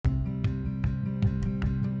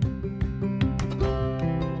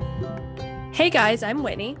Hey guys, I'm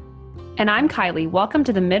Whitney. And I'm Kylie. Welcome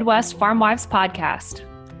to the Midwest Farm Wives Podcast.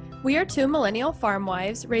 We are two millennial farm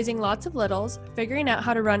wives raising lots of littles, figuring out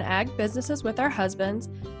how to run ag businesses with our husbands,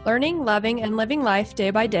 learning, loving, and living life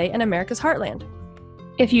day by day in America's heartland.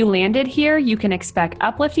 If you landed here, you can expect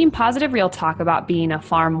uplifting, positive real talk about being a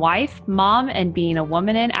farm wife, mom, and being a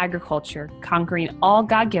woman in agriculture, conquering all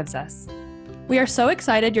God gives us. We are so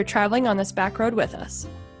excited you're traveling on this back road with us.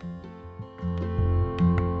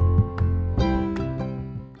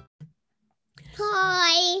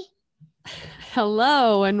 Hi.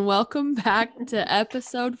 Hello, and welcome back to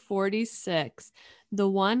episode 46, the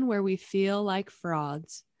one where we feel like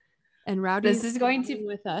frauds. And Rowdy's This is going to be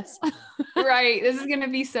with us. Right. This is going to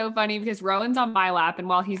be so funny because Rowan's on my lap, and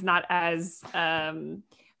while he's not as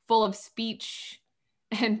full of speech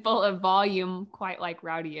and full of volume quite like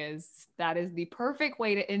Rowdy is, that is the perfect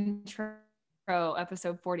way to intro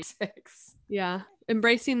episode 46. Yeah,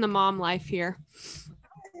 embracing the mom life here.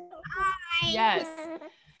 Hi. Yes.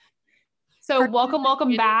 So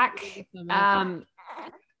welcome back.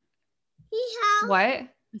 What? I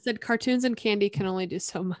said cartoons and candy can only do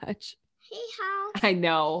so much. I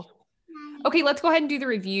know. Okay, let's go ahead and do the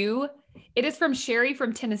review. It is from Sherry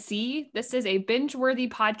from Tennessee. This is a binge-worthy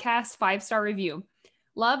podcast, 5-star review.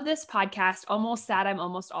 Love this podcast. Almost sad I'm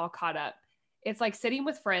almost all caught up. It's like sitting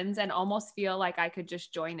with friends and almost feel like I could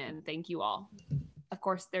just join in. Thank you all. Of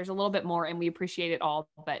course, there's a little bit more and we appreciate it all,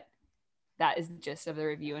 but that is the gist of the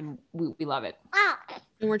review and we love it.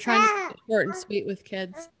 And we're trying to keep it short and sweet with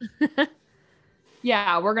kids.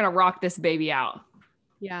 Yeah, we're going to rock this baby out.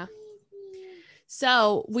 Yeah.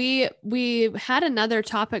 So we had another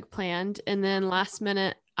topic planned, and then last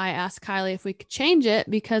minute I asked Kylie if we could change it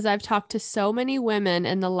because I've talked to so many women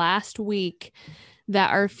in the last week that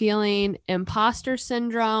are feeling imposter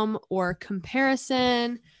syndrome or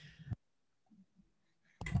comparison.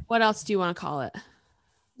 What else do you want to call it?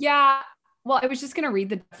 Yeah. Well, I was just going to read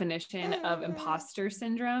the definition of imposter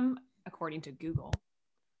syndrome according to Google.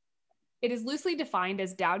 It is loosely defined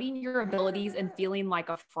as doubting your abilities and feeling like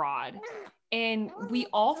a fraud. And we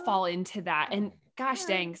all fall into that. And gosh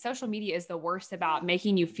dang, social media is the worst about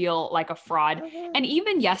making you feel like a fraud. And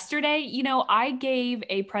even yesterday, I gave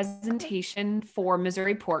a presentation for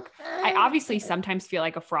Missouri Pork. I obviously sometimes feel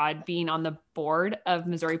like a fraud being on the board of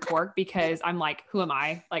Missouri Pork because I'm like, who am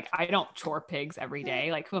I? Like, I don't chore pigs every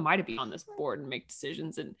day. Like, who am I to be on this board and make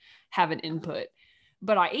decisions and have an input?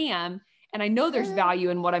 But I am. And I know there's value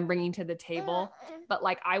in what I'm bringing to the table, but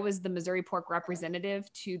like I was the Missouri Pork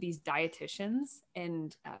representative to these dietitians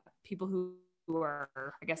and people who are,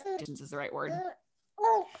 I guess dietitians is the right word.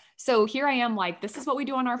 So here I am like, this is what we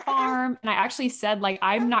do on our farm. And I actually said like,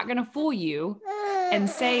 I'm not going to fool you and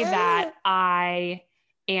say that I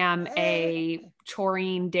am a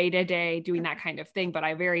choring day-to-day doing that kind of thing, but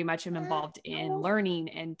I very much am involved in learning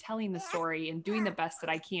and telling the story and doing the best that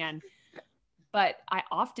I can. But I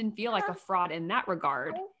often feel like a fraud in that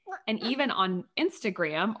regard. And even on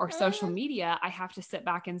Instagram or social media, I have to sit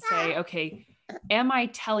back and say, okay, am I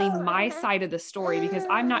telling my side of the story? Because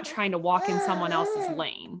I'm not trying to walk in someone else's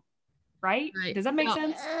lane. Right? Does that make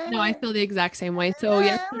sense? No, I feel the exact same way. So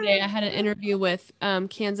yesterday I had an interview with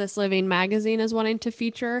Kansas Living Magazine is wanting to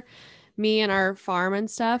feature me and our farm and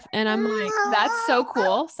stuff. And I'm like, that's so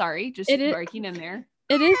cool. Sorry, just breaking in there.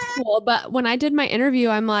 It is cool. But when I did my interview,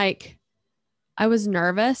 I'm like, I was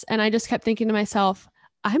nervous and I just kept thinking to myself,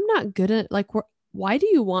 I'm not good at why do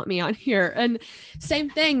you want me on here? And same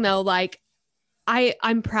thing though, like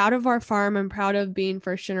I'm proud of our farm. I'm proud of being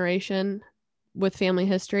first generation with family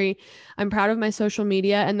history. I'm proud of my social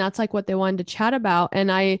media. And that's like what they wanted to chat about. And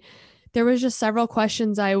there was just several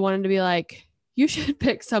questions I wanted to be like, you should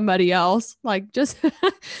pick somebody else. Like just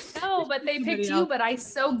no, but they picked you, but I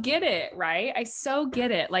so get it. Right. I so get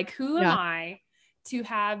it. Like who am I to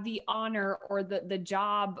have the honor or the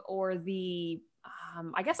job or the,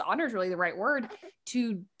 I guess honor is really the right word,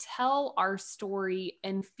 to tell our story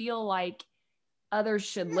and feel like others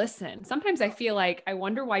should listen. Sometimes I feel like, I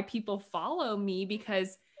wonder why people follow me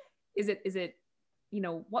because is it,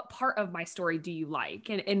 what part of my story do you like?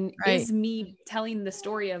 And right. Is me telling the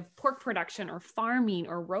story of pork production or farming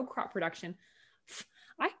or row crop production?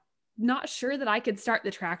 I'm not sure that I could start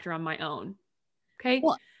the tractor on my own. Okay.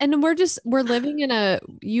 Well, and we're living in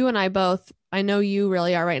you and I both, I know you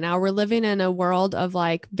really are right now. We're living in a world of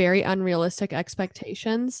like very unrealistic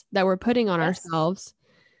expectations that we're putting on ourselves.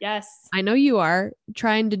 Yes. I know you are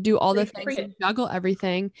trying to do all the things and juggle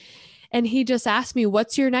everything. And he just asked me,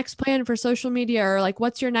 what's your next plan for social media? Or like,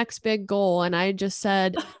 what's your next big goal? And I just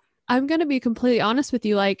said, I'm going to be completely honest with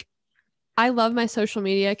you. Like, I love my social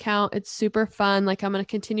media account. It's super fun. Like I'm going to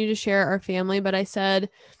continue to share our family. But I said,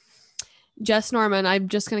 Jess Norman, I'm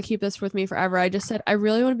just going to keep this with me forever. I just said, I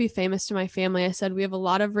really want to be famous to my family. I said, we have a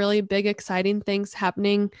lot of really big, exciting things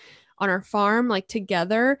happening on our farm, like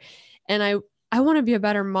together. And I want to be a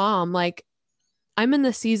better mom. Like I'm in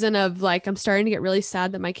the season of like, I'm starting to get really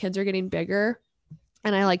sad that my kids are getting bigger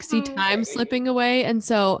and I like see time slipping away. And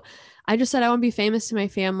so I just said, I want to be famous to my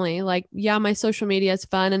family. Like, yeah, my social media is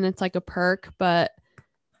fun and it's like a perk, but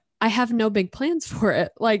I have no big plans for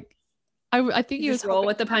it. Like, I think You he just was roll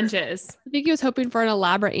with the punches. I think he was hoping for an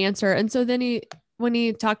elaborate answer. And so then when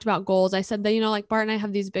he talked about goals, I said that, like Bart and I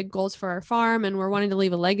have these big goals for our farm and we're wanting to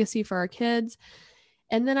leave a legacy for our kids.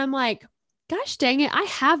 And then I'm like, gosh dang it. I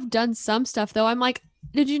have done some stuff though. I'm like,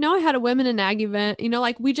 did you know I had a women in ag event?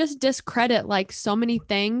 Like we just discredit like so many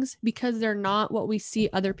things because they're not what we see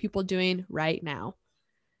other people doing right now.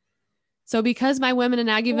 So because my women in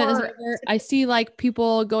ag event is over, I see like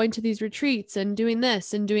people going to these retreats and doing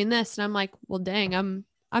this and doing this. And I'm like, well, dang,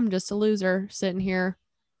 I'm just a loser sitting here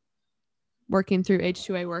working through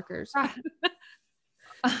H2A workers.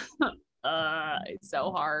 It's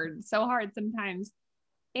so hard sometimes.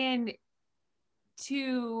 And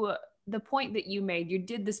to the point that you made, you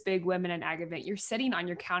did this big women in ag event, you're sitting on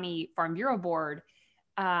your county farm bureau board.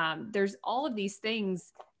 There's all of these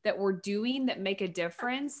things that we're doing that make a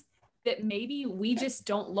difference that maybe we just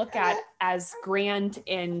don't look at as grand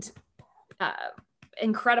and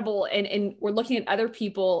incredible. And we're looking at other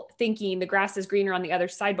people thinking the grass is greener on the other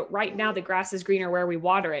side. But right now the grass is greener where we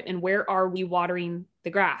water it. And where are we watering the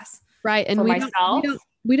grass? Right. And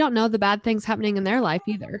we don't know the bad things happening in their life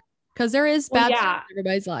either. Because there is bad stuff in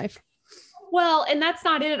everybody's life. Well, and that's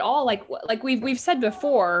not it at all. Like we've said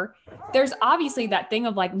before, there's obviously that thing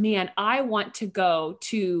of like, man, I want to go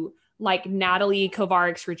to like Natalie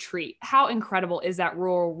Kovarik's retreat. How incredible is that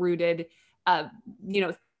rural rooted,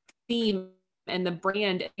 theme and the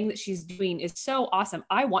brand thing that she's doing is so awesome.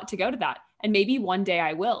 I want to go to that. And maybe one day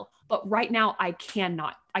I will, but right now I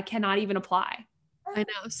cannot even apply. I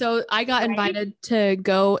know. So I got invited to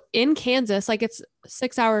go in Kansas, like it's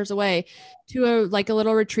 6 hours away, to a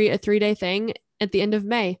little retreat, a 3-day thing at the end of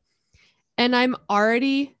May. And I'm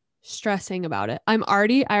already stressing about it. I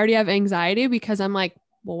already have anxiety because I'm like,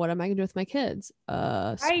 well, what am I gonna do with my kids?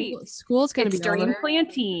 School's gonna be during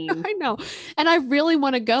planting. I know. And I really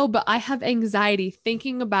want to go, but I have anxiety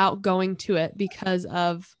thinking about going to it because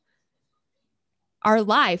of our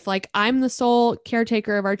life. Like I'm the sole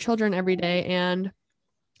caretaker of our children every day. And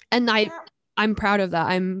I'm proud of that.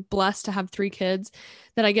 I'm blessed to have 3 kids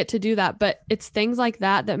that I get to do that. But it's things like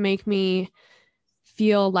that that make me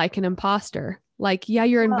feel like an imposter. Like, yeah,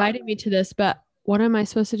 you're inviting me to this, but what am I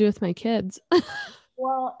supposed to do with my kids?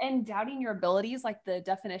 Well, and doubting your abilities, like the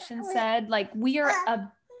definition said, like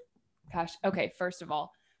first of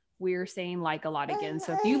all, we're saying like a lot again.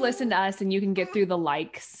 So if you listen to us and you can get through the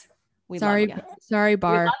likes, sorry, Bar.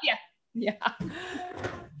 We love you. Yeah.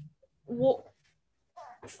 Well,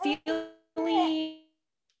 feeling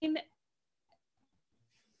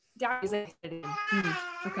doubt is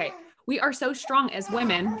okay. We are so strong as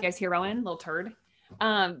women. You guys hear Rowan, little turd?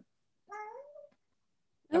 Okay,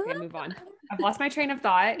 move on. I've lost my train of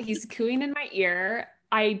thought. He's cooing in my ear.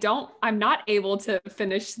 I'm not able to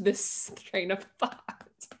finish this train of thought.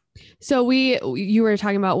 So you were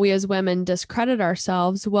talking about we as women discredit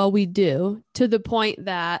ourselves. Well, we do, to the point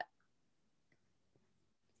that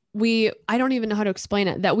I don't even know how to explain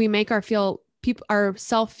it, that we make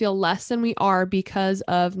ourselves feel less than we are because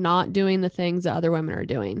of not doing the things that other women are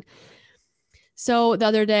doing. So the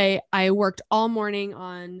other day I worked all morning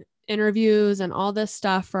on interviews and all this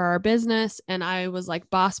stuff for our business. And I was like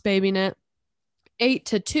boss babying it 8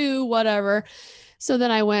 to 2, whatever. So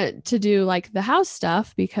then I went to do like the house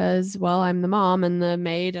stuff because, well, I'm the mom and the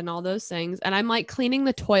maid and all those things. And I'm like cleaning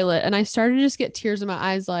the toilet and I started to just get tears in my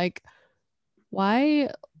eyes. Like, why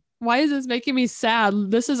is this making me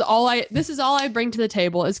sad? This is all I bring to the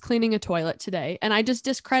table is cleaning a toilet today. And I just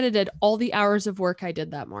discredited all the hours of work I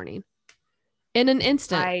did that morning in an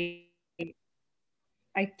instant.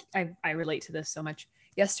 I relate to this so much.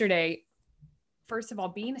 Yesterday, first of all,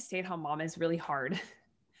 being a stay-at-home mom is really hard.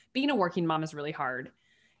 Being a working mom is really hard.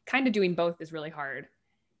 Kind of doing both is really hard.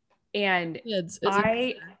 And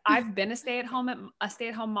I've been a stay-at-home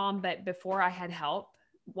mom, but before I had help,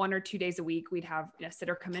 1 or 2 days a week, we'd have a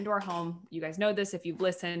sitter come into our home. You guys know this if you've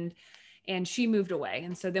listened. And she moved away.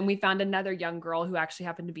 And so then we found another young girl who actually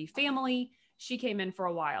happened to be family. She came in for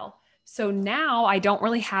a while. So now I don't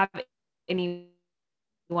really have anyone,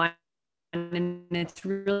 and it's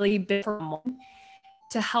really big for me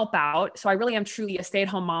to help out. So I really am truly a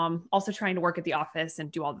stay-at-home mom, also trying to work at the office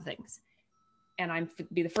and do all the things. And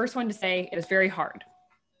be the first one to say it was very hard.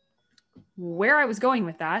 Where I was going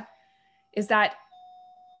with that is that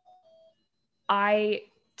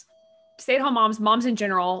stay-at-home moms in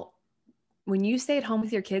general, when you stay at home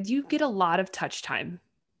with your kids, you get a lot of touch time.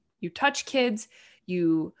 You touch kids,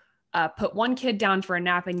 you put one kid down for a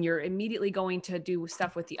nap and you're immediately going to do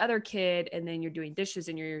stuff with the other kid. And then you're doing dishes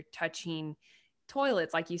and you're touching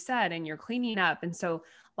toilets, like you said, and you're cleaning up. And so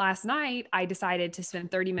last night I decided to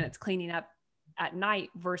spend 30 minutes cleaning up at night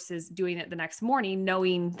versus doing it the next morning,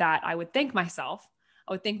 knowing that I would thank myself.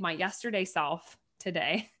 I would thank my yesterday self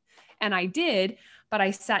today. And I did, but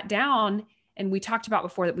I sat down and we talked about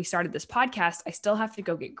before that we started this podcast, I still have to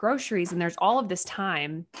go get groceries. And there's all of this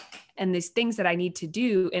time and these things that I need to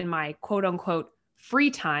do in my quote unquote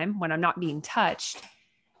free time when I'm not being touched.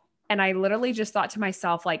 And I literally just thought to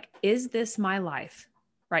myself, like, is this my life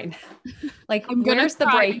right now? Like, where's the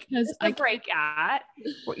break? Where's the break at?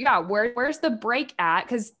 Yeah. Where's the break at?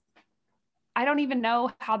 Cause I don't even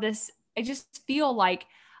know how I just feel like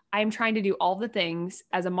I'm trying to do all the things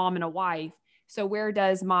as a mom and a wife. So where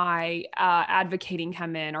does my advocating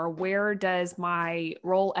come in, or where does my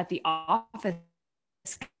role at the office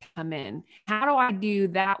come in? How do I do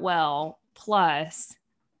that well, plus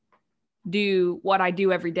do what I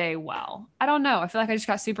do every day well? I don't know. I feel like I just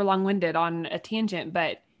got super long-winded on a tangent,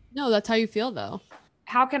 but no, that's how you feel though.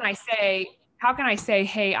 How can I say,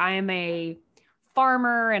 hey, I am a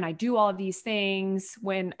farmer and I do all of these things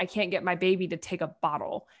when I can't get my baby to take a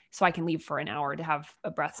bottle so I can leave for an hour to have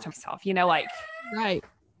a breath to myself, like. Right.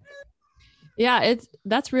 Yeah.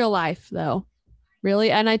 That's real life though.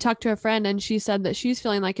 Really. And I talked to a friend and she said that she's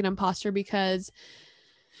feeling like an imposter because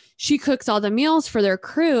she cooks all the meals for their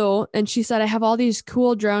crew. And she said, I have all these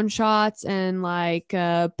cool drone shots and like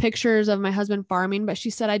pictures of my husband farming, but she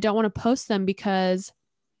said, I don't want to post them because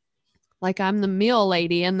like I'm the meal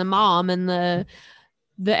lady and the mom and the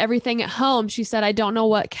everything at home. She said, I don't know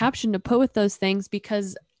what caption to put with those things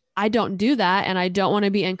because I don't do that. And I don't want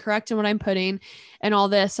to be incorrect in what I'm putting and all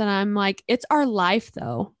this. And I'm like, it's our life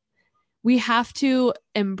though. We have to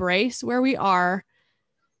embrace where we are,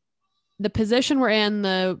 the position we're in,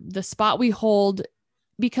 the spot we hold,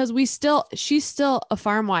 because she's still a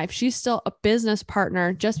farm wife. She's still a business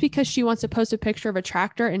partner. Just because she wants to post a picture of a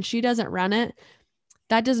tractor and she doesn't run it,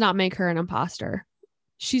 that does not make her an imposter.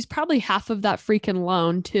 She's probably half of that freaking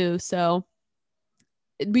loan too. So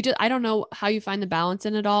I don't know how you find the balance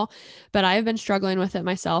in it all, but I've been struggling with it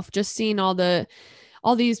myself, just seeing all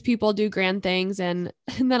these people do grand things. And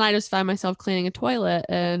then I just find myself cleaning a toilet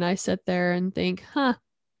and I sit there and think,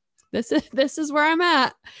 this is where I'm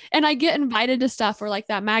at. And I get invited to stuff or like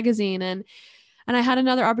that magazine. And I had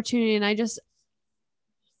another opportunity and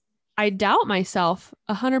I doubt myself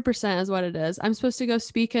 100% is what it is. I'm supposed to go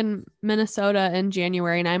speak in Minnesota in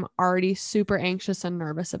January and I'm already super anxious and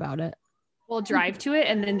nervous about it. Well, drive to it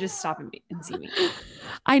and then just stop and see me.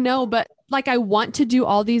 I know, but like I want to do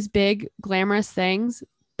all these big glamorous things,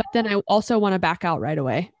 but then I also want to back out right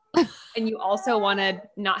away. And you also want to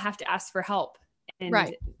not have to ask for help and,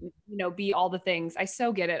 right. Be all the things. I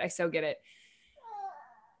so get it.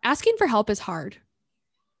 Asking for help is hard.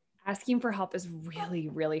 Asking for help is really,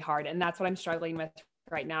 really hard. And that's what I'm struggling with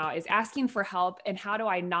right now is asking for help. And how do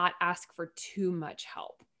I not ask for too much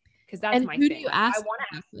help? Because that's my thing. Do you ask? I want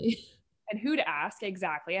to ask and who to ask.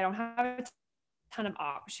 Exactly. I don't have a ton of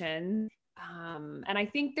options. And I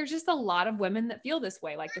think there's just a lot of women that feel this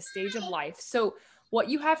way, like the stage of life. So what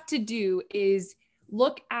you have to do is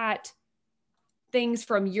look at things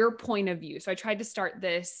from your point of view. So I tried to start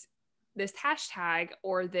this hashtag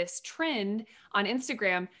or this trend on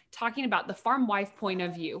Instagram talking about the farm wife point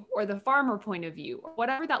of view or the farmer point of view, or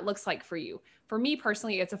whatever that looks like for you. For me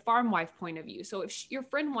personally, it's a farm wife point of view. So if your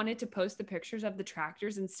friend wanted to post the pictures of the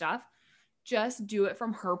tractors and stuff, just do it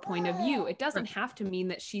from her point of view. It doesn't have to mean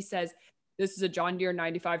that she says, this is a John Deere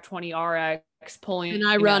 9520 RX pulling. And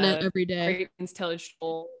I run it every day. Tillage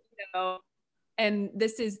tool, and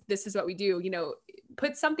this is what we do,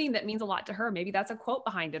 put something that means a lot to her. Maybe that's a quote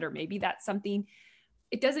behind it, or maybe that's something.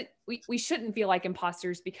 We shouldn't feel like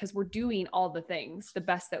imposters because we're doing all the things the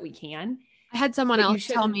best that we can. I had someone else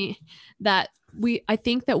tell me that I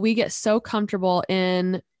think that we get so comfortable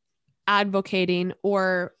in advocating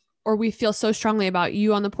or we feel so strongly about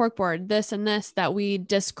you on the pork board, this and this, that we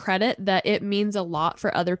discredit that it means a lot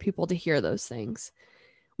for other people to hear those things.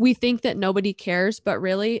 We think that nobody cares, but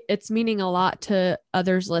really it's meaning a lot to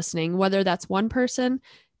others listening, whether that's one person,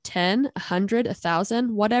 10, 100,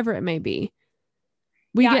 1,000, whatever it may be.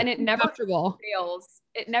 And it never fails.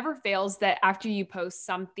 It never fails that after you post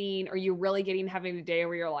something or you're really having a day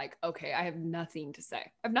where you're like, okay, I have nothing to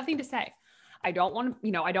say. I don't want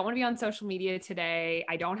to be on social media today.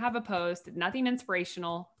 I don't have a post, nothing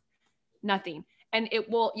inspirational, nothing. and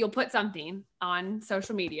you'll put something on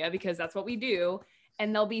social media because that's what we do.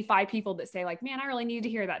 And there'll be 5 people that say like, man, I really needed to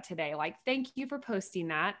hear that today. Like, thank you for posting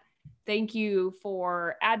that. Thank you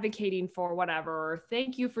for advocating for whatever.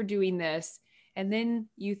 Thank you for doing this. And then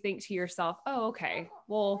you think to yourself, oh, okay,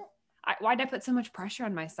 well, why'd I put so much pressure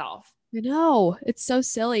on myself? I know, it's so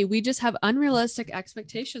silly. We just have unrealistic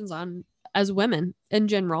expectations on as women in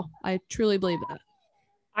general. I truly believe that.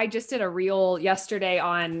 I just did a reel yesterday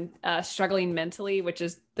on struggling mentally, which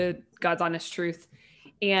is the God's honest truth.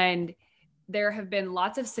 And there have been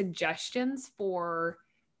lots of suggestions for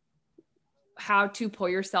how to pull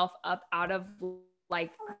yourself up out of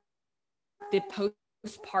like the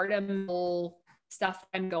postpartum stuff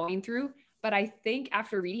I'm going through. But I think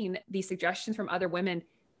after reading these suggestions from other women,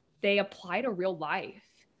 they apply to real life.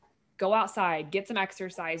 Go outside, get some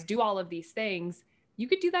exercise, do all of these things. You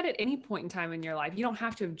could do that at any point in time in your life. You don't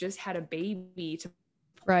have to have just had a baby to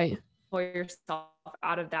pull yourself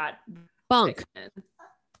out of that funk, out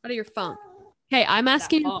of your funk. Hey, I'm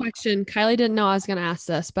asking a question. Kylie didn't know I was going to ask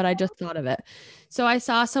this, but I just thought of it. So I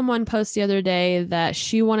saw someone post the other day that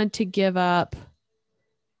she wanted to give up.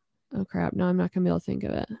 Oh crap. No, I'm not going to be able to think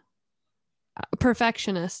of it. A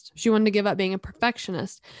perfectionist. She wanted to give up being a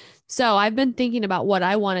perfectionist. So I've been thinking about what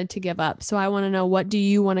I wanted to give up. So I want to know, what do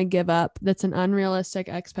you want to give up that's an unrealistic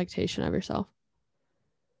expectation of yourself?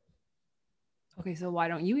 Okay, so why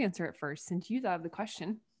don't you answer it first since you thought of the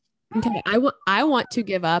question? Okay, I want to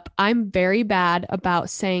give up. I'm very bad about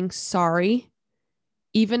saying sorry,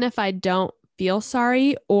 even if I don't feel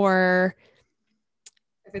sorry, or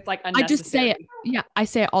if it's like unnecessary. I just say it. Yeah, I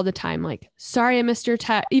say it all the time. Like, sorry, I missed your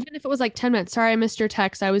text. Even if it was like 10 minutes, sorry, I missed your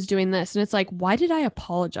text. I was doing this. And it's like, why did I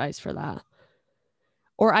apologize for that?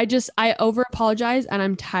 Or I over apologize and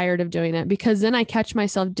I'm tired of doing it, because then I catch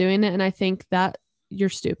myself doing it and I think that you're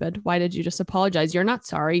stupid. Why did you just apologize? You're not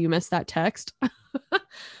sorry. You missed that text.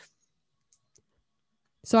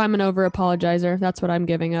 So I'm an over apologizer. That's what I'm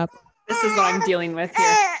giving up. This is what I'm dealing with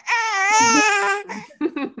here.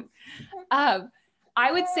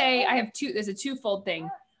 I would say I have there's a twofold thing.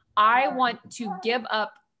 I want to give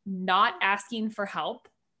up not asking for help.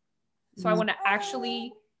 So I want to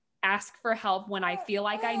actually ask for help when I feel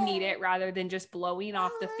like I need it, rather than just blowing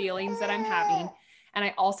off the feelings that I'm having. And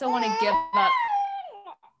I also want to give up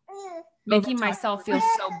making myself feel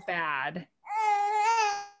so bad.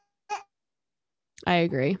 I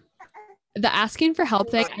agree. The asking for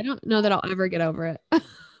help thing, I don't know that I'll ever get over it.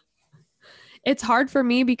 It's hard for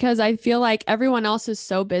me because I feel like everyone else is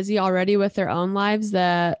so busy already with their own lives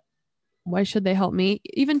that why should they help me?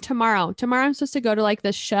 Even tomorrow I'm supposed to go to like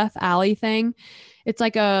this Chef Allie thing. It's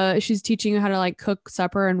like she's teaching you how to like cook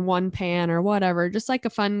supper in one pan or whatever, just like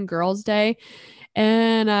a fun girls' day.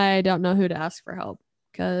 And I don't know who to ask for help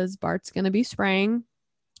because Bart's going to be spraying.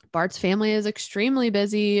 Bart's family is extremely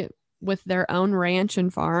busy with their own ranch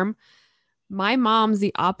and farm. My mom's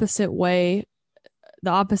the opposite way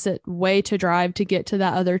to drive to get to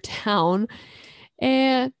that other town.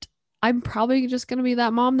 And I'm probably just going to be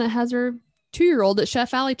that mom that has her 2-year-old at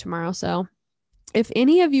Chef Alley tomorrow. So if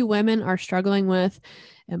any of you women are struggling with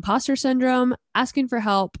imposter syndrome, asking for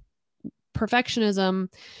help,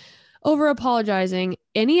 perfectionism, over apologizing,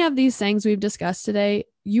 any of these things we've discussed today,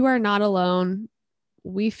 you are not alone.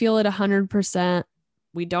 We feel it 100%.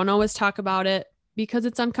 We don't always talk about it because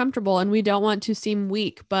it's uncomfortable and we don't want to seem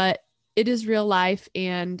weak, but it is real life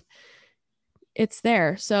and it's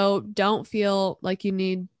there. So don't feel like you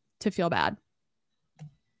need to feel bad.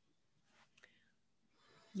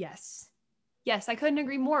 Yes. Yes, I couldn't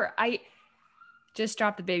agree more. I just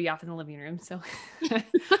dropped the baby off in the living room. So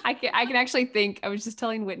I can actually think, I was just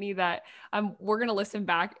telling Whitney that we're going to listen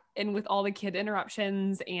back, and with all the kid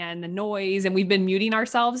interruptions and the noise, and we've been muting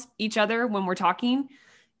each other when we're talking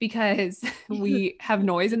because we have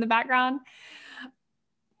noise in the background.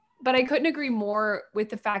 But I couldn't agree more with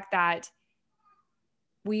the fact that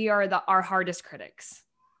we are our hardest critics.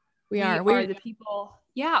 We are the people.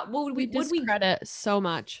 Yeah. Well, we discredit so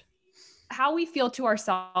much. How we feel to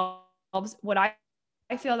ourselves. What I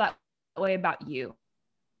feel that way about you.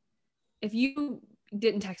 If you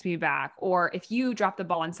didn't text me back, or if you dropped the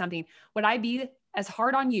ball on something, would I be as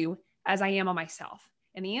hard on you as I am on myself?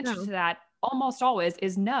 And the answer to that almost always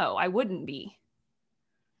is no, I wouldn't be.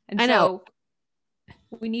 And so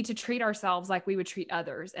we need to treat ourselves like we would treat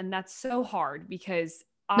others. And that's so hard because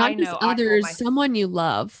not just others, someone you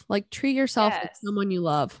love. Like treat yourself like someone you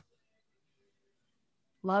love.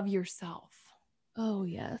 Love yourself. Oh,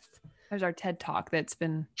 yes. There's our TED Talk that's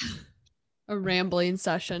been a rambling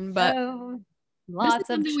session, but lots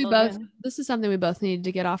of children. This is something we both need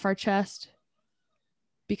to get off our chest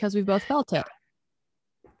because we both felt it.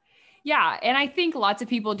 Yeah. And I think lots of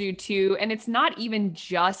people do too. And it's not even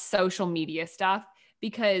just social media stuff,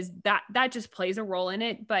 because that just plays a role in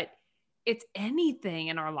it, but it's anything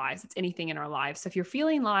in our lives. It's anything in our lives. So if you're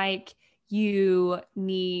feeling like you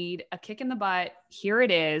need a kick in the butt, here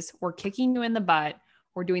it is. We're kicking you in the butt.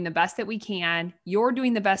 We're doing the best that we can. You're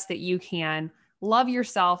doing the best that you can. Love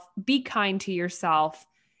yourself. Be kind to yourself.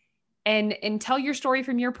 And tell your story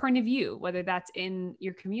from your point of view, whether that's in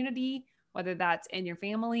your community, whether that's in your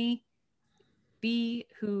family. Be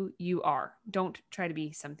who you are. Don't try to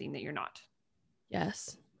be something that you're not.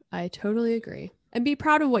 Yes, I totally agree. And be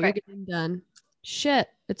proud of what you're getting done. Shit,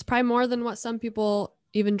 it's probably more than what some people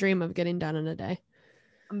even dream of getting done in a day.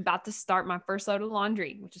 I'm about to start my first load of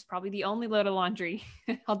laundry, which is probably the only load of laundry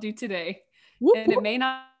I'll do today. Whoop, and whoop. it may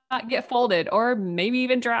not get folded or maybe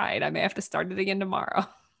even dried. I may have to start it again tomorrow.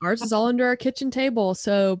 Ours is all under our kitchen table.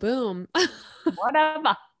 So boom.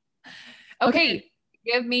 Whatever. Okay.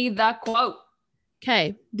 Give me the quote.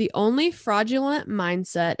 Okay. The only fraudulent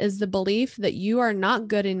mindset is the belief that you are not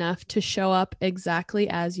good enough to show up exactly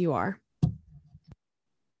as you are.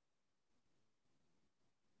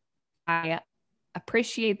 I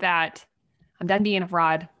appreciate that. I'm done being a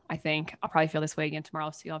fraud, I think. I'll probably feel this way again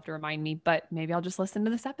tomorrow, so you'll have to remind me, but maybe I'll just listen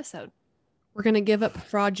to this episode. We're going to give up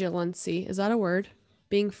fraudulency. Is that a word?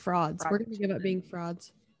 Being frauds. We're going to give up being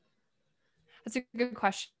frauds. That's a good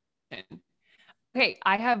question. Okay,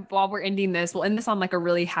 while we're ending this, we'll end this on like a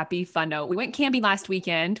really happy, fun note. We went camping last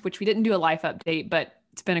weekend, which we didn't do a life update, but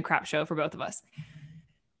it's been a crap show for both of us.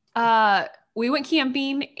 We went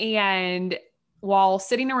camping, and while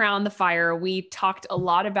sitting around the fire, we talked a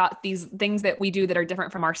lot about these things that we do that are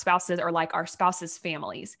different from our spouses or like our spouses'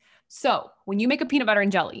 families. So when you make a peanut butter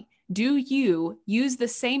and jelly, do you use the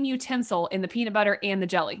same utensil in the peanut butter and the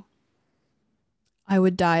jelly? I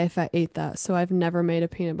would die if I ate that. So I've never made a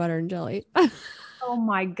peanut butter and jelly. Oh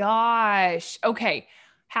my gosh. Okay.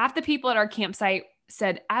 Half the people at our campsite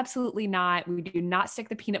said, absolutely not. We do not stick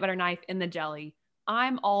the peanut butter knife in the jelly.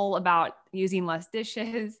 I'm all about using less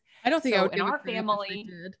dishes. I don't think I would in our family.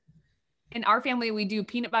 In our family, we do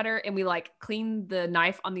peanut butter and we like clean the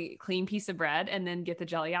knife on the clean piece of bread and then get the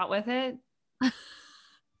jelly out with it.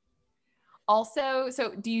 Also,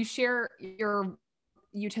 so do you share your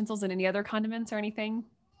utensils and any other condiments or anything?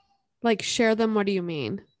 Like share them? What do you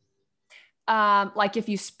mean? Like if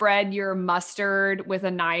you spread your mustard with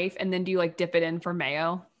a knife and then do you like dip it in for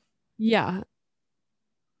mayo? Yeah.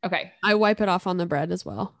 Okay. I wipe it off on the bread as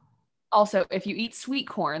well. Also, if you eat sweet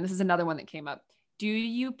corn, this is another one that came up. Do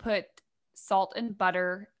you put salt and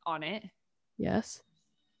butter on it? Yes.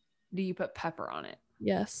 Do you put pepper on it?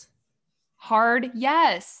 Yes. Hard?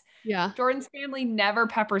 Yes. Yeah. Jordan's family never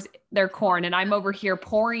peppers their corn, and I'm over here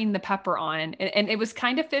pouring the pepper on. And it was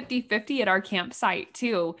kind of 50-50 at our campsite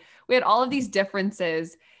too. We had all of these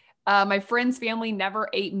differences. My friend's family never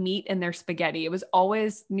ate meat in their spaghetti. It was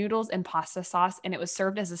always noodles and pasta sauce, and it was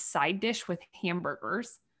served as a side dish with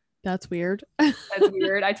hamburgers. That's weird. That's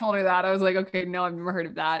weird. I told her that. I was like, okay, no, I've never heard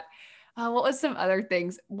of that. What was some other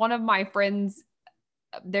things? One of my friends,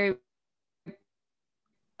 their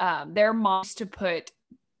mom used to put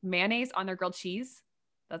mayonnaise on their grilled cheese.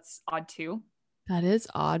 That's odd too. That is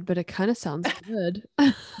odd, but it kind of sounds good.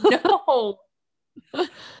 No.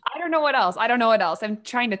 I don't know what else. I'm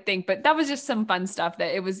trying to think, but that was just some fun stuff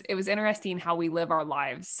that it was interesting how we live our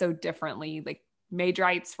lives so differently. Like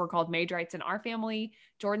Maidrites were called Maidrites in our family.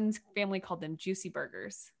 Jordan's family called them juicy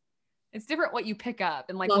burgers. It's different what you pick up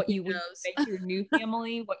and like what you would make your new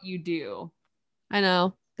family, what you do. I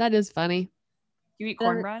know. That is funny. You eat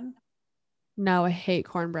cornbread? No, I hate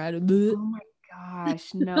cornbread. Oh my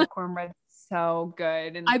gosh. No, cornbread's so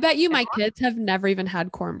good. And I bet you my kids have never even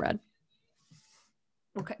had cornbread.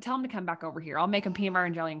 Well, tell them to come back over here. I'll make them peanut butter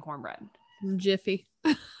and jelly and cornbread. Jiffy.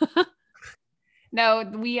 No,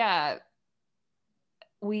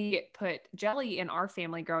 we put jelly in our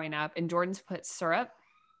family growing up, and Jordan's put syrup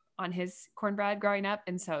on his cornbread growing up.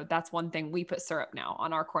 And so that's one thing, we put syrup now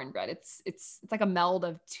on our cornbread. It's like a meld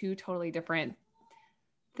of two totally different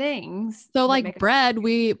things. So like bread,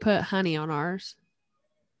 we put honey on ours.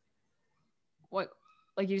 What?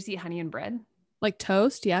 Like you just eat honey and bread? Like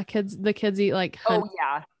toast? Yeah. The kids eat like honey. Oh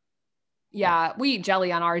yeah. Yeah. We eat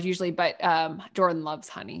jelly on ours usually, but Jordan loves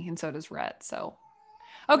honey and so does Rhett. So,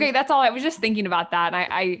 okay. That's all. I was just thinking about that.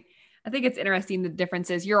 And I think it's interesting. The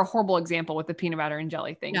differences. You're a horrible example with the peanut butter and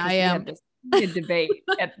jelly thing. Yeah, I am. We had this debate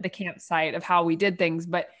at the campsite of how we did things,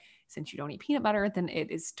 but since you don't eat peanut butter, then it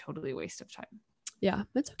is totally a waste of time. Yeah,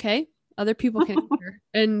 it's okay. Other people can hear.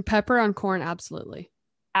 And pepper on corn, absolutely.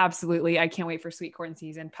 Absolutely. I can't wait for sweet corn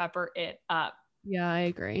season. Pepper it up. Yeah, I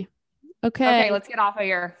agree. Okay. Let's get off of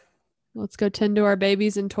here. Let's go tend to our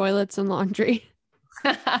babies and toilets and laundry.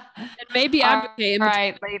 And maybe All advocate.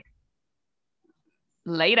 right.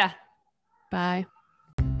 Later. Bye.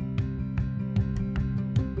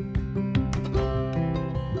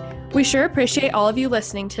 We sure appreciate all of you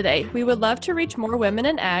listening today. We would love to reach more women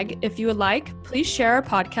in ag. If you would like, please share our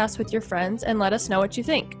podcast with your friends and let us know what you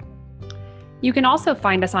think. You can also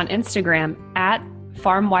find us on Instagram at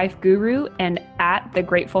FarmWifeGuru and at The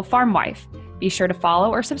Grateful Farmwife. Be sure to follow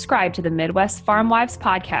or subscribe to the Midwest Farm Wives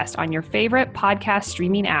podcast on your favorite podcast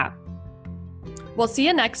streaming app. We'll see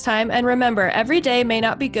you next time. And remember, every day may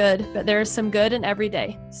not be good, but there is some good in every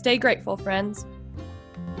day. Stay grateful, friends.